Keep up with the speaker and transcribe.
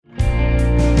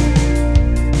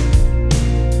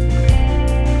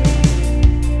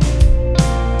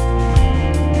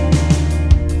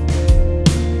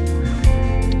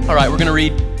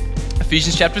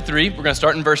Ephesians chapter 3, we're going to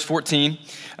start in verse 14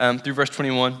 through verse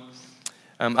 21.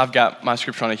 I've got my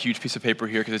scripture on a huge piece of paper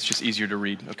here because it's just easier to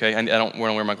read, okay? I don't want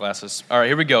to wear my glasses. All right,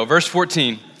 here we go. Verse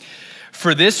 14.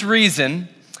 For this reason,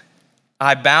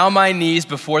 I bow my knees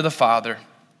before the Father,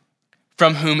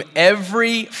 from whom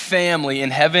every family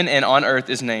in heaven and on earth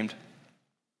is named,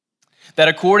 that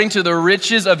according to the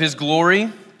riches of his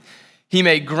glory, he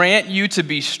may grant you to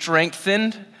be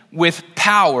strengthened with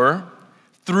power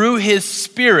through his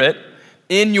Spirit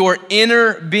in your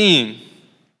inner being,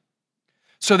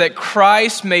 so that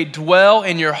Christ may dwell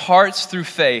in your hearts through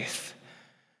faith,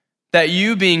 that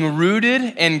you, being rooted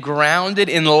and grounded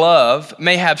in love,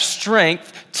 may have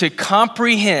strength to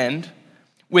comprehend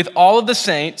with all of the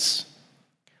saints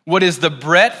what is the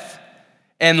breadth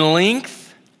and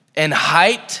length and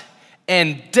height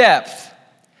and depth,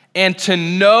 and to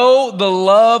know the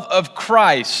love of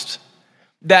Christ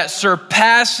that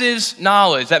surpasses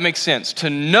knowledge. That makes sense. To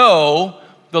know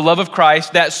the love of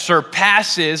Christ that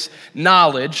surpasses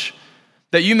knowledge,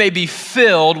 that you may be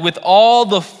filled with all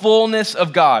the fullness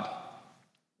of God.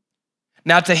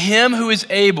 Now to him who is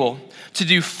able to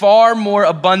do far more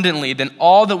abundantly than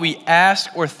all that we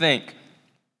ask or think,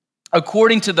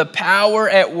 according to the power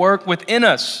at work within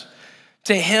us,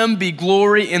 to him be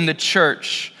glory in the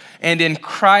church and in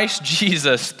Christ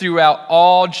Jesus throughout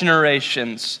all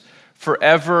generations,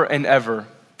 forever and ever.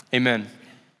 Amen.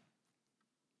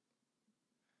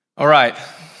 All right,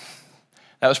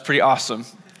 that was pretty awesome.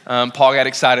 Paul got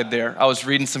excited there. I was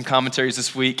reading some commentaries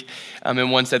this week,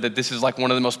 and one said that this is like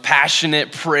one of the most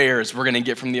passionate prayers we're gonna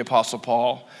get from the Apostle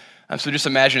Paul. So just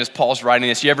imagine as Paul's writing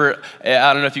this, I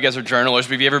don't know if you guys are journalists,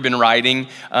 but have you ever been writing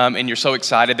and you're so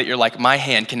excited that you're like, my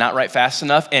hand cannot write fast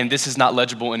enough and this is not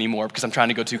legible anymore because I'm trying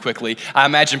to go too quickly. I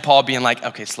imagine Paul being like,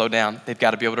 okay, slow down. They've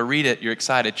got to be able to read it. You're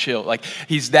excited, chill. Like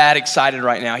he's that excited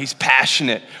right now. He's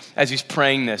passionate as he's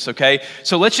praying this, okay?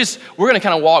 So we're gonna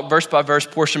kind of walk verse by verse,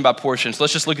 portion by portion. So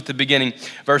let's just look at the beginning,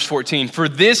 verse 14. For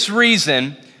this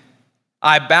reason,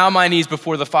 I bow my knees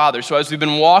before the Father. So as we've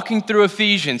been walking through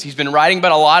Ephesians, he's been writing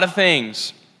about a lot of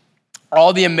things,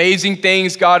 all the amazing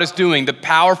things God is doing, the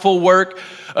powerful work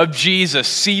of Jesus,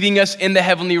 seating us in the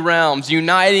heavenly realms,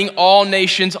 uniting all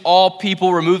nations, all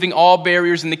people, removing all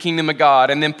barriers in the kingdom of God.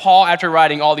 And then Paul, after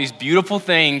writing all these beautiful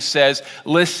things, says,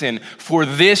 listen, for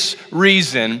this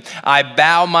reason, I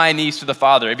bow my knees to the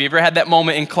Father. Have you ever had that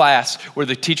moment in class where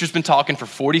the teacher's been talking for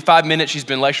 45 minutes, she's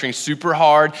been lecturing super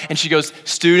hard, and she goes,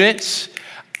 students,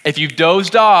 if you've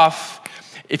dozed off,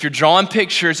 if you're drawing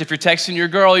pictures, if you're texting your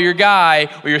girl or your guy,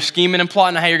 or you're scheming and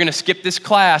plotting how you're gonna skip this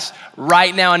class,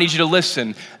 right now I need you to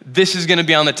listen. This is gonna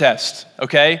be on the test,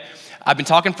 okay? I've been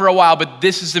talking for a while, but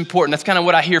this is important. That's kind of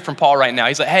what I hear from Paul right now.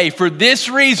 He's like, hey, for this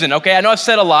reason, okay, I know I've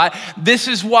said a lot. This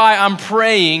is why I'm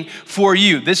praying for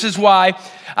you. This is why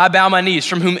I bow my knees,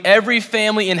 from whom every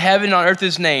family in heaven and on earth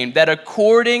is named, that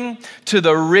according to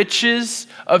the riches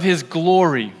of his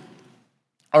glory.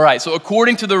 All right, so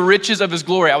according to the riches of his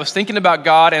glory, I was thinking about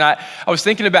God, and I was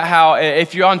thinking about how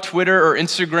if you're on Twitter or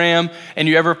Instagram and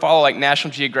you ever follow like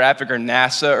National Geographic or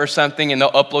NASA or something, and they'll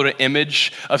upload an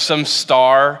image of some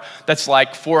star that's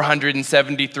like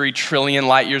 473 trillion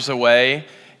light years away,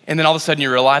 and then all of a sudden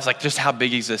you realize like just how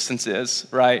big existence is,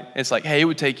 right? It's like, hey, it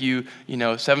would take you,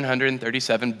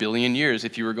 737 billion years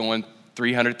if you were going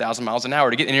 300,000 miles an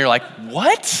hour to get, and you're like,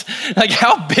 what? Like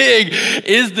how big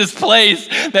is this place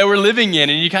that we're living in?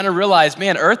 And you kind of realize,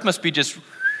 man, Earth must be just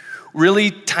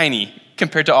really tiny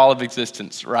compared to all of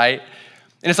existence, right?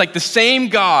 And it's like the same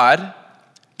God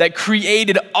that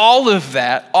created all of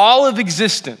that, all of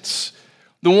existence,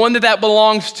 the one that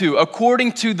belongs to,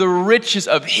 according to the riches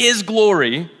of his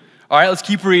glory. All right, let's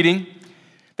keep reading.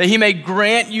 That he may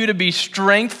grant you to be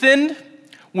strengthened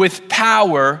with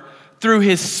power through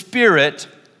his Spirit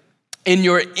in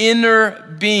your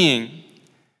inner being.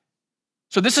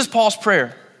 So this is Paul's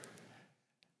prayer,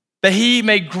 that he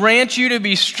may grant you to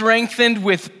be strengthened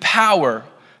with power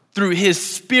through his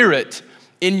Spirit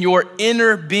in your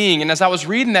inner being. And as I was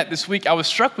reading that this week, I was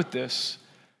struck with this.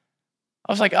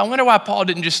 I was like, I wonder why Paul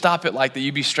didn't just stop it like that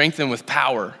you be strengthened with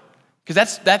power,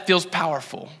 because that feels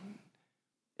powerful.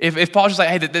 If Paul's just like,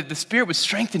 hey, the Spirit would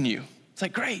strengthen you, it's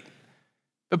like, great.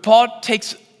 But Paul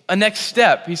takes a next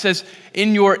step. He says,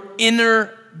 in your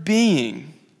inner being. And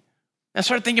I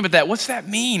started thinking about that. What's that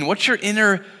mean? What's your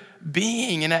inner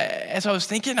being? And as I was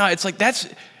thinking, it's like that's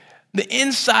the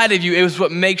inside of you is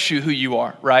what makes you who you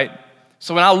are, right?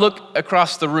 So when I look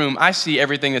across the room, I see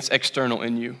everything that's external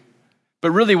in you.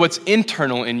 But really what's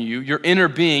internal in you, your inner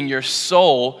being, your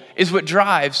soul, is what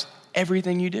drives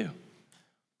everything you do.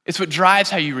 It's what drives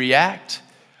how you react.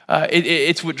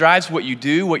 It's what drives what you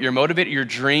do, what you're motivated, your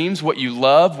dreams, what you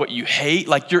love, what you hate.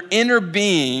 Like your inner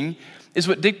being is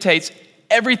what dictates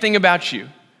everything about you.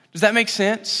 Does that make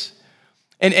sense?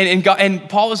 And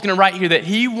Paul is going to write here that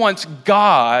he wants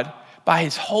God, by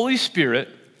his Holy Spirit,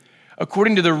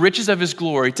 according to the riches of his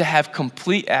glory, to have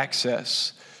complete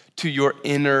access to your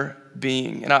inner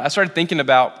being. And I started thinking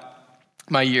about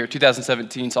my year,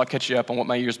 2017, so I'll catch you up on what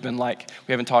my year's been like.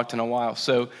 We haven't talked in a while.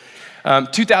 So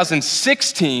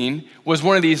 2016 was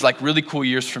one of these like really cool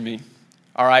years for me.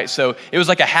 All right, so it was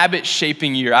like a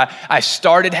habit-shaping year. I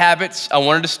started habits I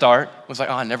wanted to start. I was like,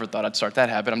 I never thought I'd start that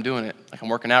habit. I'm doing it. Like I'm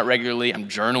working out regularly. I'm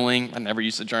journaling. I never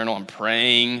used to journal. I'm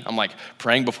praying. I'm like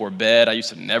praying before bed. I used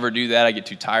to never do that. I get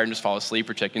too tired and just fall asleep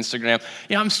or check Instagram.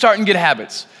 I'm starting good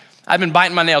habits. I've been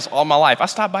biting my nails all my life. I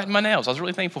stopped biting my nails. I was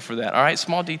really thankful for that, all right?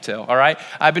 Small detail, all right?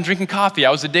 I've been drinking coffee.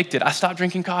 I was addicted. I stopped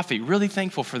drinking coffee. Really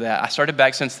thankful for that. I started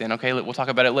back since then, okay? We'll talk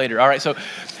about it later, all right? So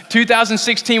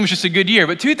 2016 was just a good year.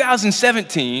 But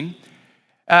 2017,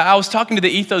 I was talking to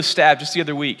the Ethos staff just the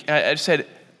other week. And I said,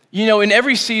 in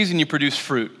every season you produce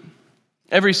fruit.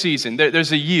 Every season,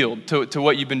 there's a yield to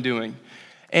what you've been doing.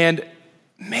 And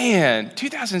man,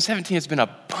 2017 has been a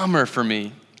bummer for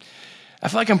me. I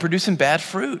feel like I'm producing bad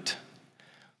fruit.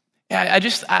 I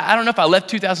don't know if I left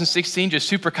 2016 just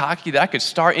super cocky that I could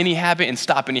start any habit and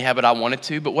stop any habit I wanted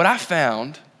to, but what I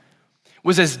found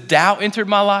was as doubt entered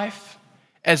my life,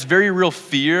 as very real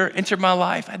fear entered my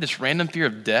life, I had this random fear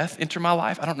of death enter my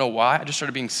life. I don't know why, I just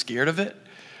started being scared of it.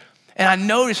 And I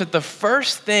noticed that the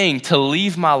first thing to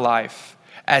leave my life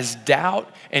as doubt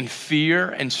and fear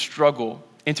and struggle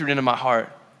entered into my heart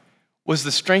was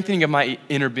the strengthening of my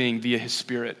inner being via his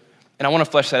Spirit. And I want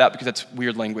to flesh that out because that's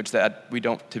weird language that we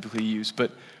don't typically use.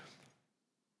 But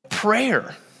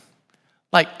prayer,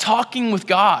 like talking with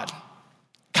God,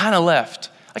 kind of left.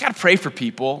 Like I'd pray for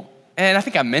people, and I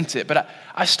think I meant it, but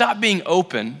I stopped being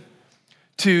open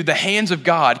to the hands of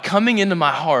God coming into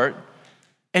my heart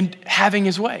and having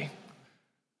his way.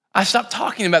 I stopped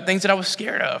talking about things that I was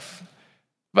scared of,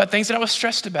 about things that I was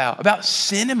stressed about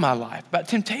sin in my life, about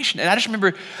temptation. And I just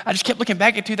remember, I just kept looking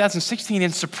back at 2016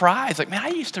 and surprised, like, man, I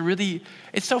used to really,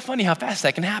 it's so funny how fast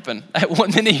that can happen. At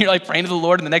one minute, you're like praying to the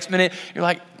Lord, and the next minute, you're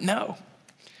like, no,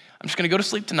 I'm just gonna go to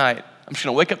sleep tonight. I'm just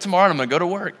gonna wake up tomorrow, and I'm gonna go to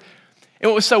work. And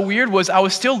what was so weird was I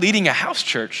was still leading a house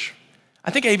church.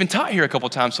 I think I even taught here a couple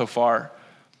times so far.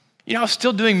 I was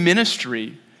still doing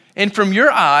ministry. And from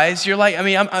your eyes, you're like,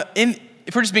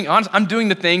 if we're just being honest, I'm doing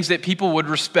the things that people would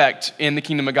respect in the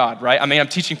kingdom of God, right? I'm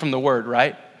teaching from the word,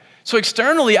 right? So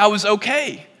externally, I was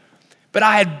okay. But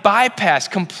I had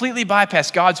completely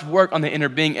bypassed God's work on the inner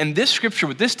being. And this scripture,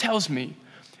 what this tells me,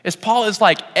 is Paul is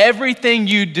like, everything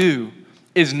you do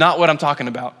is not what I'm talking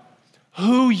about.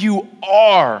 Who you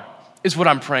are is what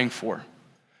I'm praying for.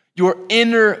 Your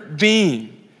inner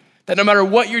being. That no matter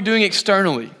what you're doing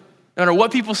externally, no matter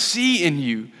what people see in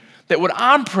you, that what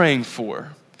I'm praying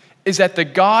for is that the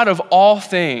God of all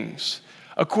things,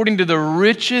 according to the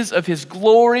riches of his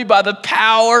glory by the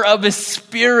power of his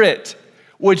Spirit,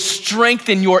 would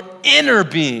strengthen your inner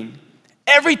being.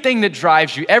 Everything that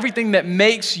drives you, everything that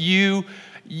makes you,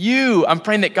 I'm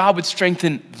praying that God would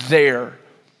strengthen there.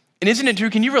 And isn't it true?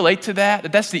 Can you relate to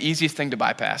that? That's the easiest thing to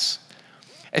bypass.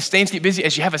 As things get busy,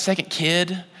 as you have a second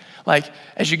kid, like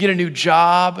as you get a new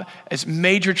job, as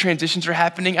major transitions are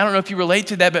happening, I don't know if you relate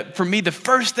to that, but for me, the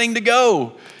first thing to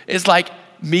go is like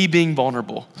me being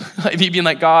vulnerable. Like me being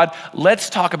like, God, let's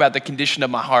talk about the condition of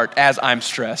my heart as I'm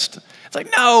stressed. It's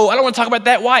like, no, I don't want to talk about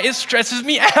that. Why? It stresses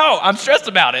me out. I'm stressed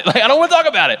about it. Like, I don't want to talk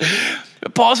about it.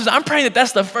 But Paul says, I'm praying that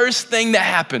that's the first thing that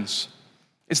happens,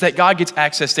 is that God gets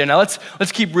access there. Now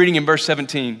let's keep reading in verse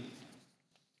 17.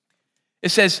 It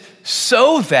says,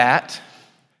 so that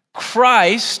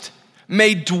Christ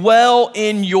may dwell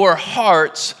in your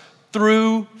hearts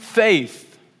through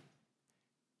faith.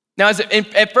 Now,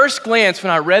 at first glance,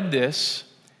 when I read this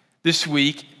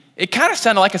week, it kind of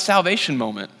sounded like a salvation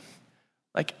moment.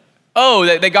 Like,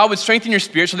 that God would strengthen your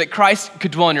spirit so that Christ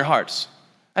could dwell in your hearts.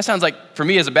 That sounds like, for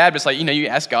me as a Baptist, like, you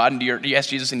ask God and you ask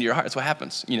Jesus into your heart. That's what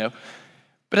happens,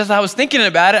 But as I was thinking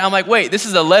about it, I'm like, wait, this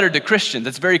is a letter to Christians.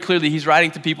 That's very clearly he's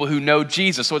writing to people who know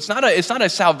Jesus. So it's not a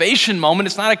salvation moment.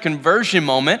 It's not a conversion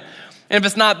moment. And if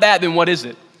it's not that, then what is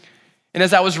it? And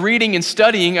as I was reading and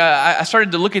studying, I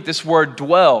started to look at this word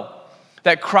dwell,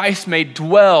 that Christ may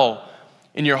dwell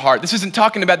in your heart. This isn't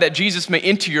talking about that Jesus may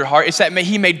enter your heart. It's that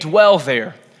he may dwell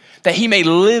there, that he may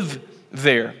live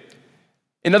there.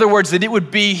 In other words, that it would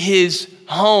be his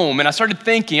home. And I started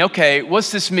thinking, okay,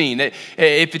 what's this mean? That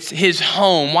if it's his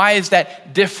home, why is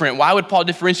that different? Why would Paul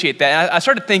differentiate that? And I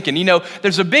started thinking,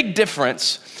 there's a big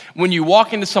difference when you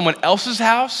walk into someone else's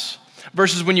house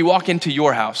versus when you walk into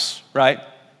your house, right?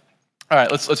 All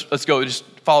right, let's go. Just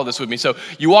follow this with me. So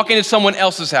you walk into someone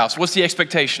else's house. What's the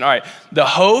expectation? All right, the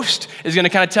host is going to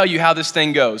kind of tell you how this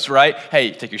thing goes, right? Hey,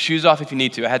 take your shoes off if you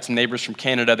need to. I had some neighbors from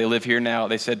Canada. They live here now.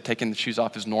 They said taking the shoes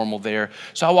off is normal there.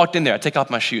 So I walked in there. I take off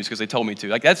my shoes because they told me to.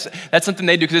 Like that's something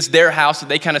they do because it's their house. So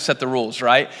they kind of set the rules,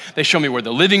 right? They show me where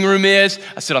the living room is.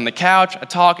 I sit on the couch. I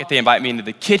talk. If they invite me into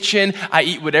the kitchen, I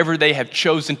eat whatever they have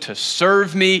chosen to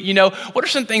serve me. You know, what are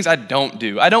some things I don't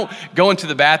do? I don't go into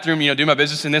the bathroom, do my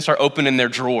business and then start opening their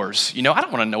drawers. I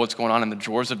don't want to know what's going on in the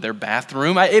drawers of their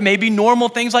bathroom. It may be normal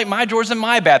things like my drawers in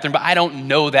my bathroom, but I don't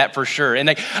know that for sure. And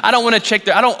I don't want to check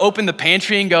I don't open the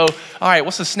pantry and go, all right,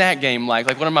 what's the snack game like?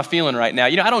 Like, what am I feeling right now?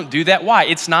 I don't do that. Why?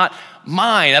 It's not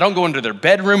mine. I don't go into their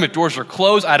bedroom. If doors are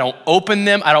closed, I don't open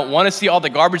them. I don't want to see all the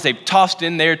garbage they've tossed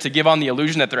in there to give on the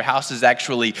illusion that their house is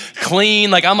actually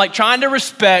clean. I'm trying to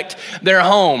respect their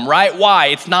home, right? Why?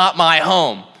 It's not my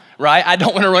home. Right? I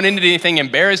don't want to run into anything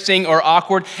embarrassing or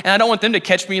awkward, and I don't want them to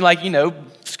catch me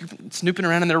snooping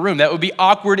around in their room. That would be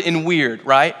awkward and weird,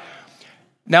 right?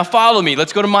 Now follow me.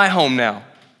 Let's go to my home now.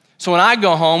 So when I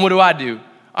go home, what do?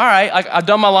 All right, I've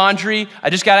done my laundry. I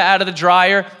just got it out of the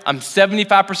dryer. I'm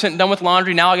 75% done with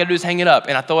laundry. Now all I got to do is hang it up,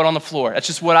 and I throw it on the floor. That's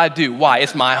just what I do. Why?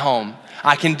 It's my home.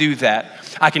 I can do that.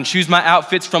 I can choose my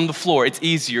outfits from the floor. It's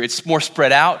easier. It's more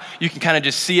spread out. You can kind of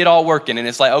just see it all working. And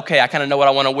it's like, okay, I kind of know what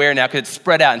I want to wear now because it's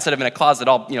spread out instead of in a closet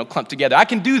all, clumped together. I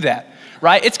can do that,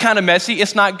 right? It's kind of messy.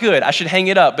 It's not good. I should hang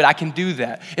it up, but I can do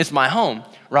that. It's my home,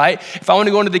 right? If I want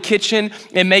to go into the kitchen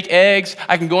and make eggs,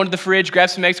 I can go into the fridge,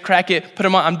 grab some eggs, crack it, put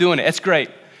them on. I'm doing it. It's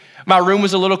great. My room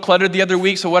was a little cluttered the other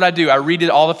week, so what I do, I redid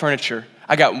all the furniture.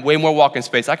 I got way more walking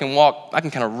space. I can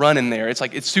kind of run in there.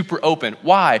 It's super open.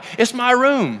 Why? It's my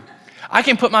room. I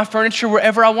can put my furniture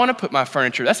wherever I want to put my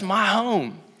furniture. That's my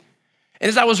home. And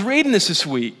as I was reading this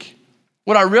week,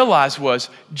 what I realized was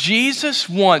Jesus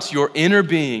wants your inner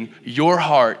being, your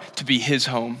heart, to be his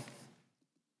home.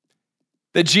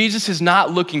 That Jesus is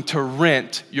not looking to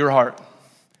rent your heart.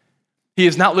 He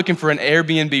is not looking for an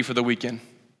Airbnb for the weekend.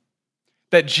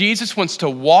 That Jesus wants to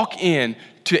walk in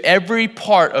to every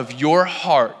part of your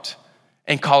heart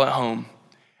and call it home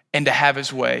and to have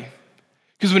his way.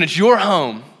 Because when it's your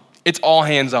home, it's all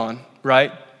hands on,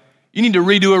 right? You need to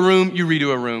redo a room, you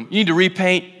redo a room. You need to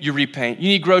repaint, you repaint. You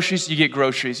need groceries, you get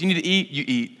groceries. You need to eat, you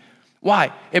eat.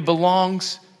 Why? It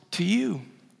belongs to you.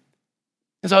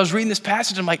 As I was reading this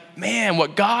passage, I'm like, man,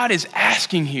 what God is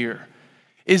asking here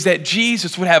is that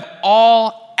Jesus would have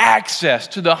all access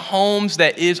to the homes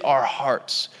that is our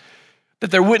hearts. That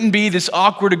there wouldn't be this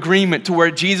awkward agreement to where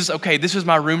Jesus, okay, this is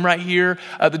my room right here.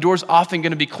 The door's often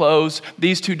going to be closed.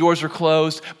 These two doors are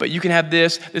closed, but you can have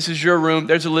this. This is your room.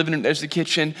 There's a living room. There's the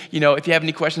kitchen. If you have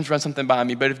any questions, run something by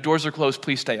me. But if doors are closed,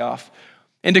 please stay off.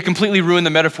 And to completely ruin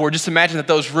the metaphor, just imagine that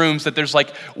those rooms, that there's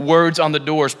words on the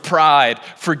doors: pride,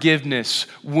 forgiveness,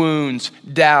 wounds,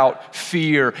 doubt,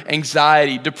 fear,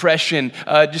 anxiety, depression,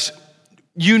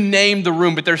 you name the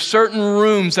room, but there's certain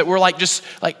rooms that we're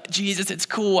Jesus, it's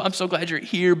cool. I'm so glad you're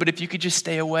here, but if you could just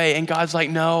stay away. And God's like,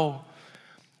 no.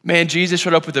 Man, Jesus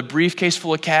showed up with a briefcase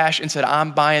full of cash and said,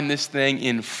 I'm buying this thing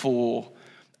in full.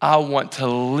 I want to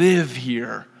live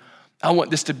here. I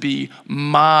want this to be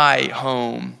my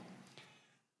home.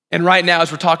 And right now,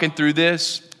 as we're talking through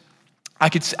this, I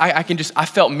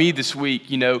felt me this week,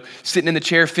 sitting in the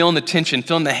chair, feeling the tension,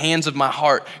 feeling the hands of my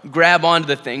heart, grab onto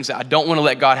the things that I don't want to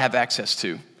let God have access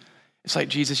to. It's like,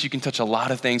 Jesus, you can touch a lot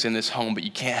of things in this home, but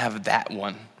you can't have that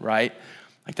one, right?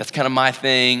 That's kind of my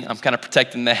thing. I'm kind of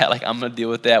protecting that. I'm going to deal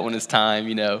with that when it's time,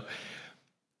 And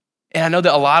I know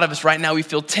that a lot of us right now, we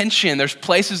feel tension. There's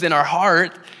places in our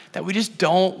heart that we just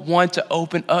don't want to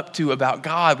open up to about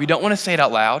God. We don't want to say it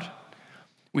out loud.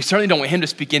 We certainly don't want him to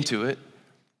speak into it.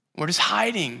 We're just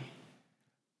hiding.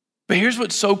 But here's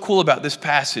what's so cool about this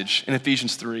passage in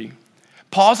Ephesians 3.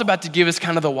 Paul's about to give us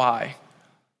kind of the why.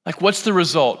 What's the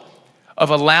result of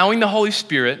allowing the Holy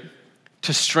Spirit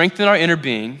to strengthen our inner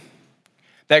being,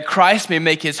 that Christ may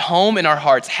make his home in our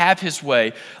hearts, have his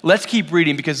way. Let's keep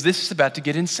reading because this is about to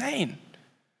get insane.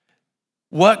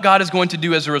 What God is going to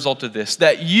do as a result of this,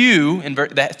 that you, in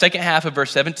the second half of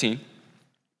verse 17,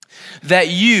 that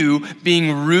you,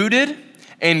 being rooted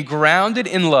and grounded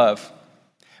in love,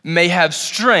 may have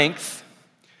strength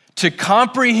to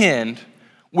comprehend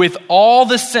with all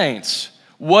the saints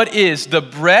what is the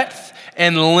breadth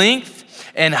and length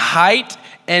and height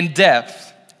and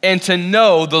depth, and to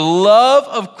know the love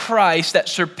of Christ that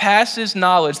surpasses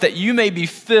knowledge, that you may be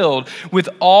filled with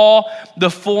all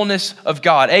the fullness of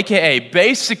God. AKA,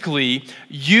 basically,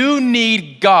 you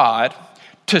need God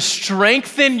to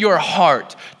strengthen your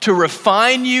heart, to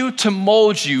refine you, to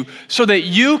mold you, so that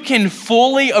you can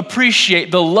fully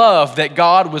appreciate the love that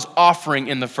God was offering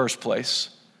in the first place.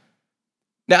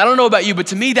 Now, I don't know about you, but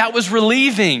to me, that was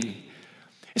relieving.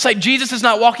 It's like Jesus is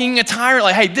not walking a tyrant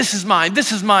like, hey, this is mine,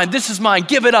 this is mine, this is mine,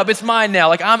 give it up, it's mine now.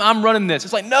 Like, I'm running this.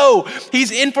 It's like, no,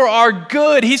 he's in for our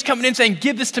good. He's coming in saying,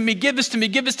 give this to me, give this to me,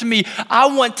 give this to me.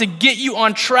 I want to get you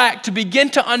on track to begin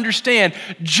to understand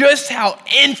just how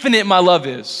infinite my love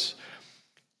is.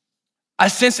 I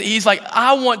sense that he's like,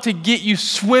 I want to get you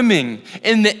swimming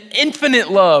in the infinite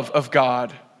love of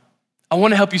God. I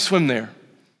want to help you swim there.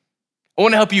 I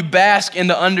want to help you bask in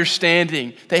the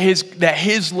understanding that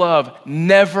his love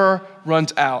never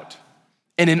runs out.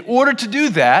 And in order to do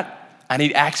that, I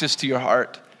need access to your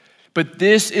heart. But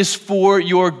this is for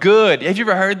your good. Have you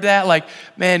ever heard that? Like,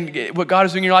 man, what God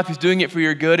is doing in your life, he's doing it for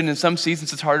your good. And in some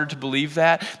seasons, it's harder to believe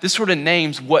that. This sort of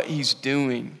names what he's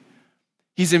doing.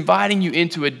 He's inviting you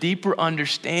into a deeper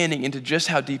understanding into just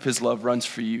how deep his love runs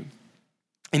for you.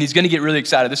 And he's going to get really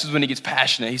excited. This is when he gets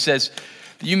passionate. He says,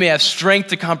 that you may have strength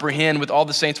to comprehend with all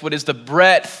the saints what is the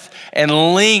breadth and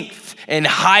length and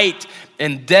height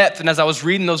and depth. And as I was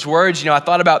reading those words, I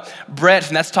thought about breadth,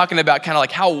 and that's talking about kind of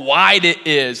like how wide it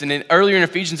is. And then earlier in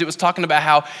Ephesians, it was talking about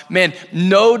how, man,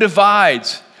 no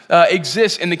divides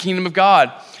exist in the kingdom of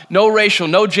God. No racial,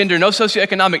 no gender, no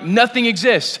socioeconomic, nothing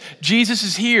exists. Jesus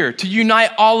is here to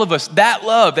unite all of us. That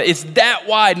love, that is that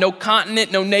wide, no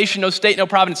continent, no nation, no state, no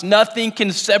province. Nothing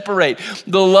can separate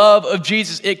the love of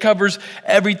Jesus. It covers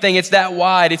everything. It's that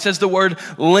wide. It says the word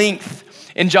length.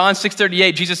 In John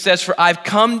 6:38, Jesus says, for I've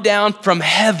come down from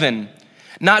heaven,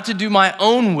 not to do my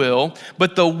own will,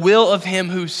 but the will of him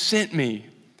who sent me.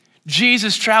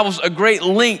 Jesus travels a great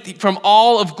length from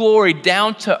all of glory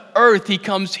down to earth. He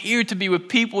comes here to be with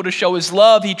people to show his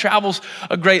love. He travels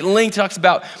a great length. He talks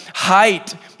about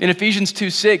height. In Ephesians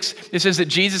 2:6, it says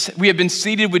that we have been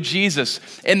seated with Jesus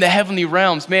in the heavenly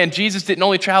realms. Man, Jesus didn't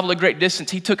only travel a great distance,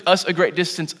 he took us a great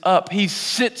distance up. He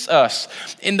sits us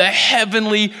in the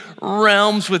heavenly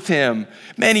realms with him.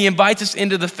 Man, he invites us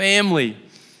into the family.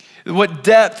 What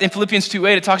depth in Philippians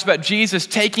 2:8, it talks about Jesus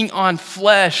taking on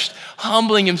flesh,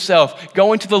 humbling himself,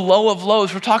 going to the low of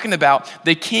lows. We're talking about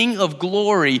the King of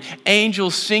glory,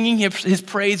 angels singing his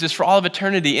praises for all of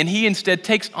eternity. And he instead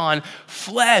takes on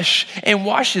flesh and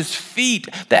washes feet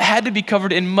that had to be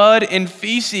covered in mud and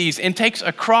feces, and takes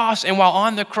a cross. And while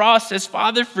on the cross says,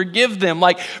 Father, forgive them.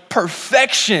 Like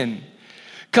perfection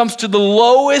comes to the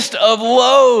lowest of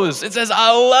lows. It says,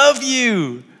 I love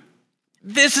you.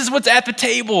 This is what's at the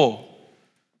table.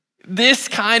 This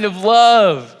kind of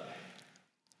love.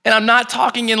 And I'm not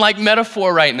talking in like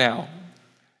metaphor right now,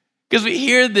 because we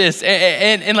hear this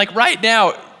and like right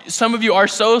now, some of you are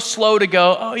so slow to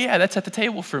go, oh yeah, that's at the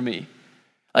table for me.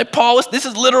 Like Paul, this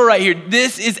is literal right here.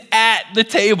 This is at the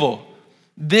table.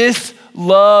 This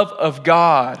love of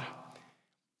God.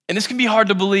 And this can be hard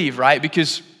to believe, right?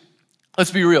 Because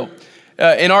let's be real.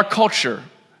 In our culture,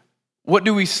 what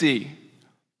do we see?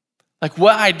 Like,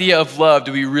 what idea of love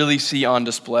do we really see on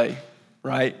display,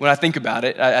 right? When I think about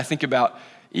it, I think about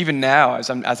even now as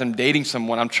I'm dating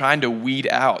someone, I'm trying to weed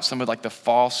out some of like the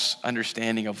false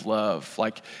understanding of love,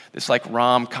 like this like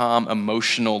rom-com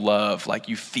emotional love, like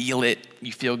you feel it,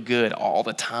 you feel good all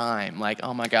the time. Like,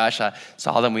 oh my gosh, I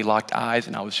saw them, we locked eyes,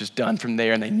 and I was just done from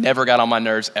there, and they never got on my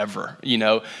nerves ever,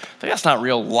 Like, that's not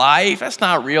real life, that's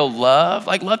not real love.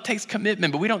 Like, love takes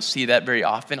commitment, but we don't see that very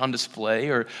often on display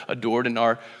or adored in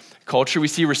our culture. We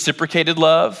see reciprocated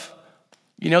love.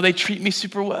 They treat me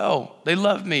super well. They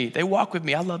love me. They walk with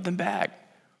me. I love them back.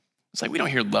 It's like we don't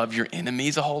hear love your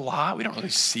enemies a whole lot. We don't really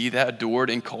see that adored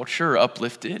in culture or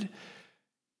uplifted.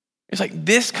 It's like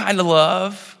this kind of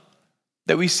love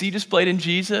that we see displayed in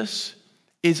Jesus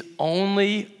is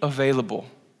only available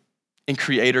in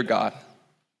Creator God.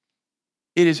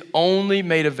 It is only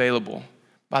made available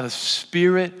by the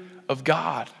Spirit of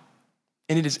God.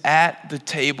 And it is at the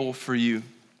table for you.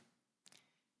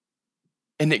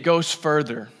 And it goes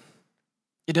further.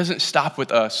 It doesn't stop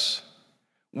with us.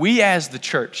 We as the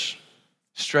church,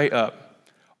 straight up,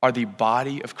 are the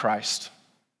body of Christ.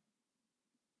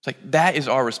 It's like that is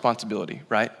our responsibility,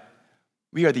 right?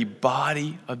 We are the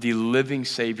body of the living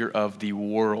Savior of the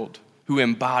world who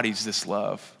embodies this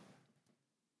love.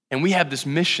 And we have this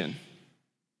mission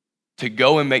to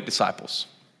go and make disciples.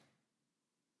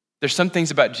 There's some things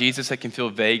about Jesus that can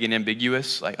feel vague and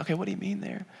ambiguous. Like, okay, what do you mean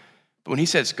there? But when he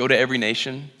says, go to every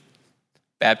nation,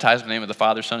 baptize in the name of the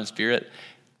Father, Son, and Spirit,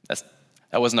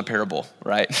 that wasn't a parable,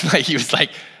 right? Like he was like,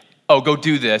 oh, go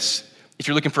do this. If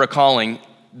you're looking for a calling,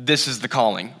 this is the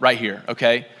calling right here,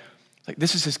 okay? Like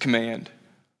this is his command.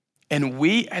 And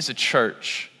we as a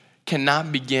church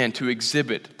cannot begin to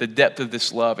exhibit the depth of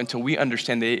this love until we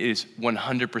understand that it is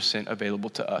 100% available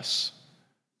to us.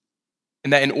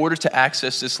 And that in order to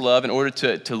access this love, in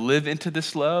order to live into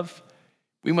this love,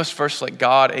 we must first let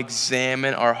God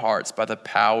examine our hearts by the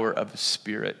power of His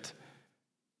Spirit.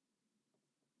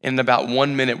 In about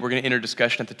 1 minute, we're going to enter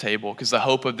discussion at the table, because the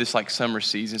hope of this summer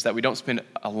season is that we don't spend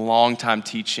a long time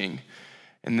teaching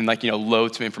and then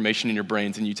load some information in your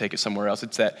brains and you take it somewhere else.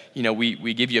 It's that,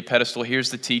 we give you a pedestal, here's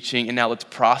the teaching, and now let's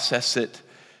process it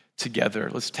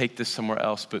together. Let's take this somewhere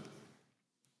else. But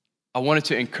I wanted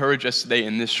to encourage us today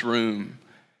in this room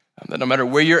that no matter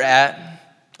where you're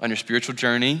at on your spiritual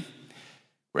journey,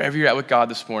 wherever you're at with God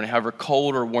this morning, however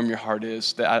cold or warm your heart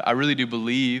is, that I really do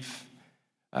believe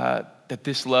that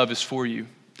this love is for you,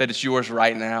 that it's yours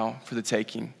right now for the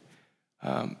taking.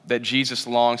 That Jesus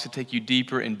longs to take you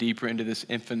deeper and deeper into this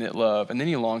infinite love, and then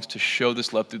He longs to show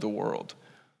this love through the world.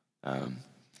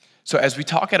 So as we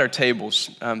talk at our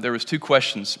tables, there was 2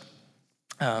 questions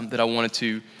that I wanted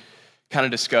to kind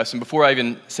of discuss, and before I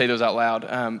even say those out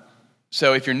loud,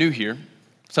 so if you're new here,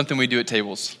 something we do at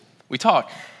tables, we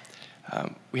talk,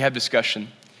 we have discussion,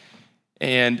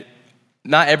 and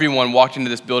not everyone walked into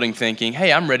this building thinking,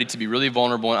 hey, I'm ready to be really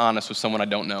vulnerable and honest with someone I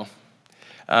don't know,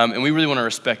 and we really want to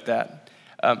respect that.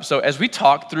 So as we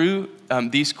talk through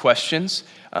these questions,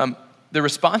 the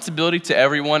responsibility to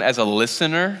everyone as a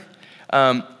listener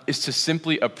is to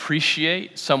simply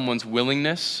appreciate someone's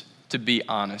willingness to be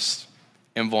honest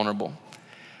and vulnerable.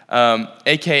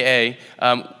 AKA,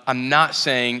 I'm not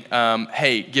saying,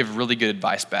 hey, give really good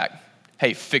advice back.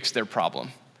 Hey, fix their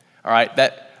problem. All right,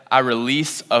 that I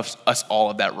release us all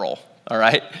of that role. All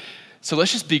right, so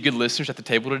let's just be good listeners at the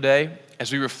table today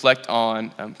as we reflect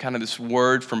on kind of this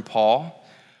word from Paul.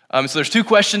 So there's 2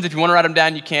 questions. If you want to write them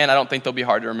down, you can. I don't think they'll be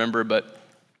hard to remember. But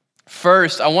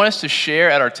first, I want us to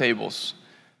share at our tables,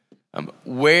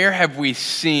 where have we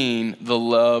seen the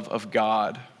love of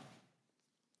God?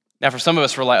 Now, for some of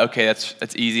us, we're like, okay,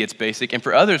 that's easy, it's basic. And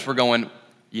for others, we're going,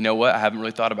 you know what, I haven't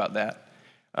really thought about that.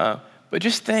 But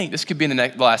just think, this could be in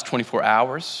the last 24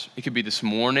 hours. It could be this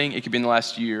morning. It could be in the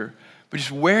last year. But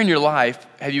just where in your life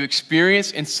have you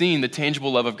experienced and seen the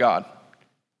tangible love of God?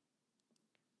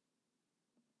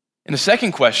 And the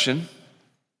second question,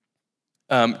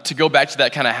 to go back to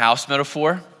that kind of house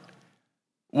metaphor,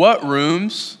 what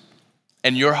rooms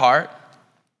in your heart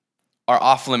are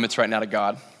off limits right now to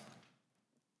God?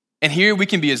 And here we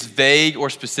can be as vague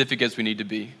or specific as we need to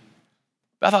be.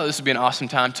 But I thought this would be an awesome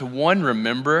time to, 1,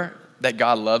 remember that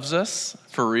God loves us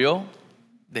for real,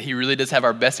 that He really does have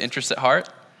our best interests at heart.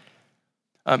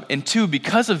 And 2,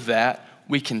 because of that,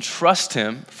 we can trust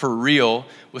Him for real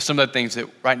with some of the things that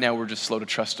right now we're just slow to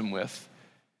trust Him with.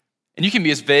 And you can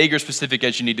be as vague or specific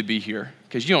as you need to be here,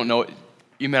 because you don't know,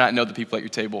 you may not know the people at your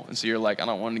table, and so you're like, I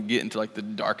don't want to get into the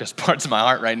darkest parts of my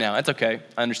heart right now. That's okay,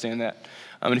 I understand that.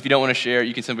 And if you don't want to share,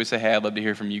 you can simply say, hey, I'd love to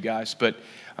hear from you guys. But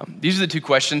these are the 2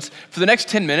 questions. For the next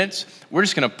 10 minutes, we're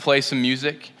just going to play some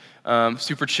music,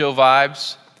 super chill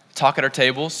vibes, talk at our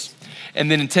tables. And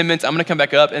then in 10 minutes, I'm going to come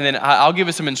back up, and then I'll give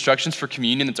you some instructions for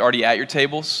communion that's already at your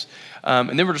tables.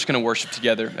 And then we're just going to worship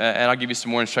together, and I'll give you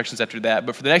some more instructions after that.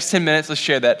 But for the next 10 minutes, let's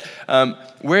share that.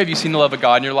 Where have you seen the love of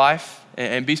God in your life?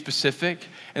 And be specific.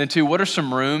 And then 2, what are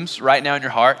some rooms right now in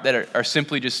your heart that are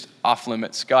simply just off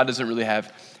limits? God doesn't really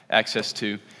have access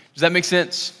to. Does that make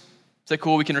sense? Is that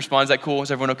cool? We can respond. Is that cool?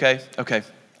 Is everyone okay? Okay,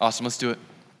 awesome. Let's do it.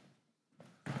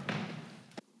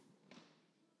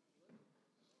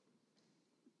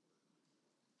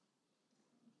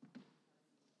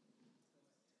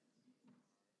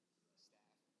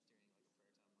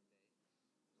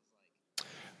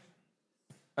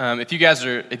 If you guys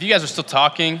are still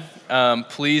talking,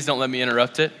 please don't let me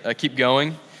interrupt it. Keep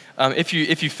going. If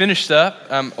you finished up,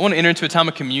 I want to enter into a time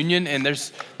of communion, and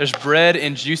there's bread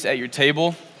and juice at your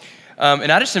table,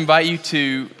 and I just invite you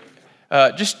to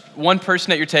just one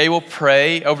person at your table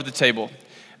pray over the table.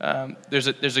 There's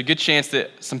a good chance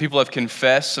that some people have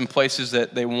confessed some places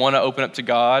that they want to open up to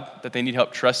God, that they need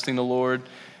help trusting the Lord.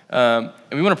 And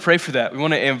we want to pray for that. We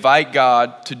want to invite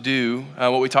God to do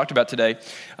what we talked about today.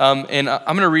 And I'm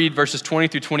going to read verses 20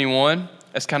 through 21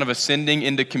 as kind of ascending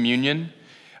into communion.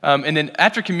 And then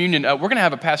after communion, we're going to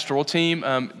have a pastoral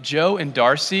team. Joe and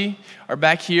Darcy are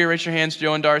back here. Raise your hands,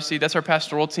 Joe and Darcy. That's our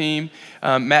pastoral team.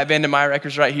 Matt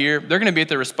Vandemeyer-Ecker's right here. They're going to be at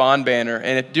the Respond banner.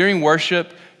 And if during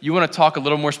worship you want to talk a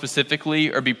little more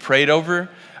specifically or be prayed over,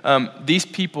 these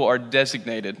people are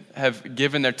designated, have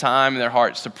given their time and their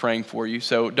hearts to praying for you.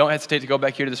 So don't hesitate to go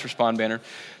back here to this Respond banner.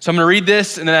 So I'm going to read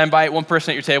this, and then I invite one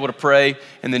person at your table to pray,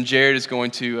 and then Jared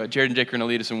and Jake are going to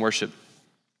lead us in worship.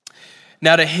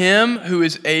 Now to Him who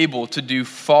is able to do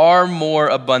far more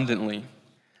abundantly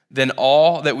than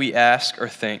all that we ask or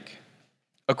think,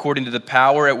 according to the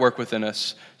power at work within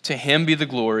us. To him be the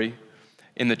glory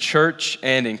in the church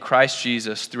and in Christ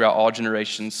Jesus throughout all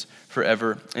generations,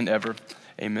 forever and ever.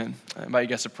 Amen. I invite you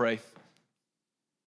guys to pray.